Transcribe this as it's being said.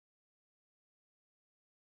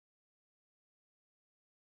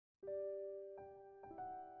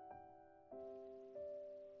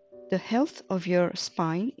The health of your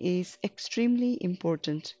spine is extremely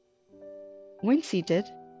important. When seated,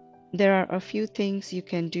 there are a few things you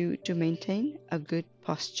can do to maintain a good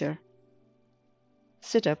posture.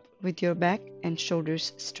 Sit up with your back and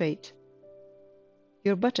shoulders straight.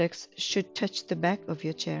 Your buttocks should touch the back of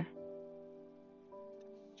your chair.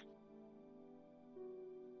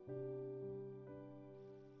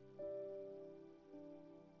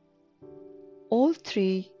 All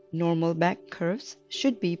three normal back curves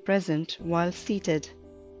should be present while seated.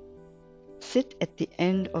 Sit at the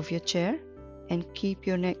end of your chair and keep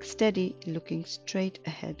your neck steady, looking straight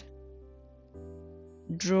ahead.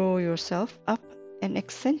 Draw yourself up and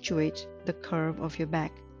accentuate the curve of your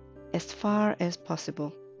back as far as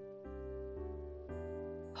possible.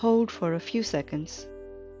 Hold for a few seconds.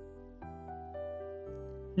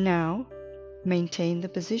 Now, maintain the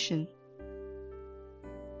position.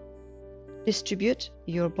 Distribute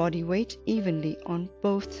your body weight evenly on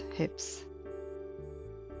both hips.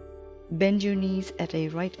 Bend your knees at a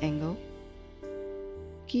right angle.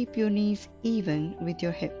 Keep your knees even with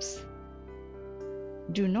your hips.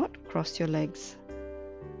 Do not cross your legs.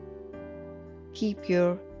 Keep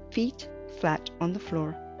your feet flat on the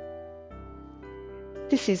floor.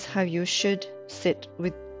 This is how you should sit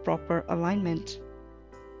with proper alignment.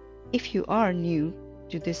 If you are new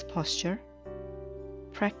to this posture,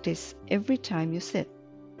 practice every time you sit.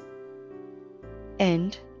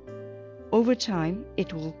 And over time,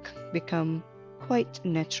 it will become quite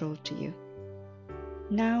natural to you.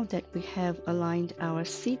 Now that we have aligned our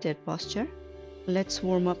seated posture, let's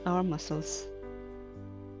warm up our muscles.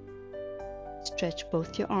 Stretch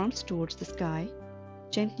both your arms towards the sky.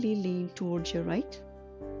 Gently lean towards your right.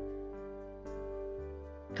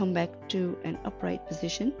 Come back to an upright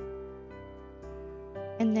position.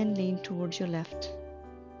 And then lean towards your left.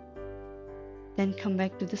 Then come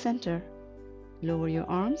back to the center. Lower your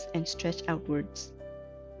arms and stretch outwards.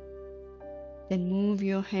 Then move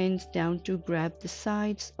your hands down to grab the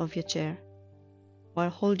sides of your chair. While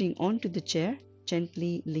holding on to the chair,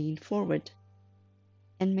 gently lean forward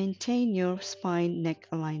and maintain your spine-neck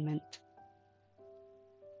alignment.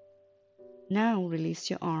 Now release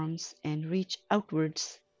your arms and reach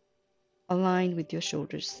outwards, align with your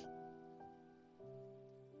shoulders.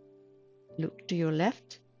 Look to your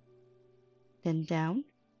left, then down,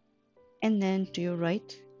 and then to your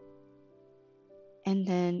right, and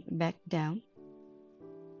then back down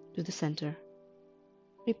to the center.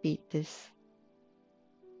 Repeat this.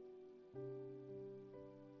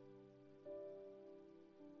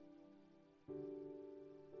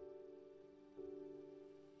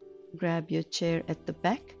 Grab your chair at the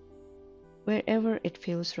back, wherever it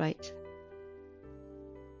feels right.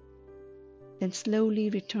 Then slowly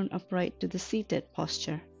return upright to the seated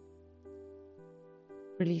posture.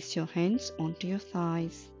 Release your hands onto your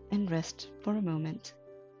thighs and rest for a moment.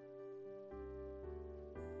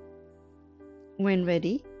 When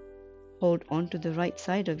ready, hold on to the right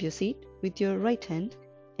side of your seat with your right hand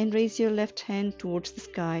and raise your left hand towards the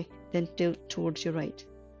sky, then tilt towards your right,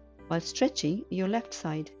 while stretching your left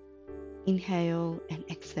side. Inhale and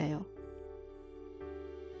exhale.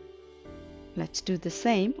 Let's do the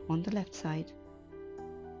same on the left side.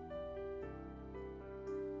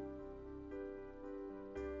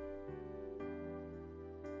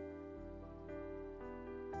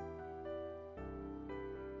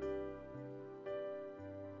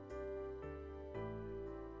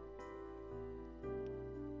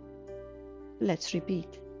 Let's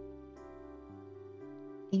repeat.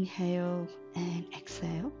 Inhale and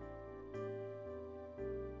exhale.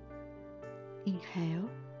 Inhale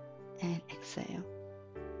and exhale.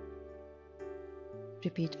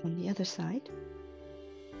 Repeat on the other side.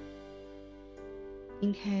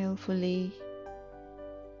 Inhale fully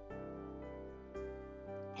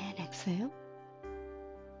and exhale.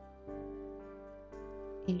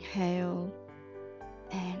 Inhale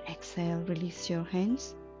and exhale. Release your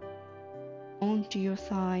hands onto your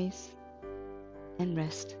thighs and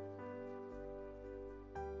rest.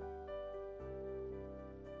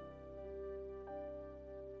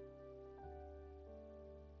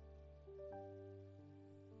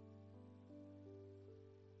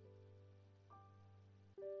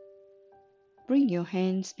 Bring your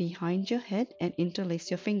hands behind your head and interlace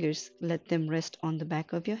your fingers. Let them rest on the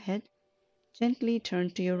back of your head. Gently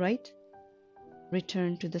turn to your right,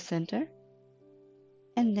 return to the center,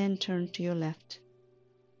 and then turn to your left,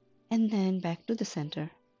 and then back to the center.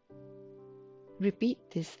 Repeat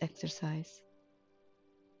this exercise.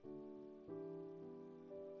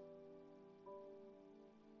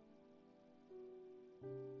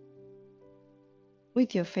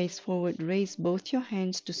 With your face forward, raise both your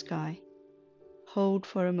hands to sky. Hold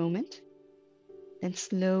for a moment, then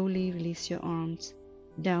slowly release your arms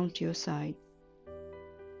down to your side.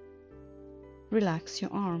 Relax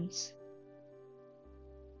your arms.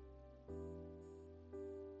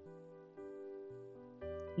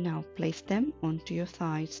 Now place them onto your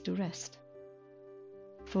thighs to rest.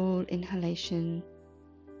 Full inhalation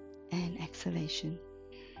and exhalation.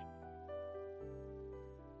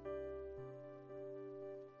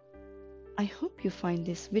 I hope you find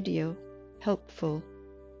this video helpful.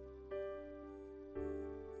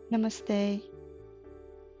 Namaste.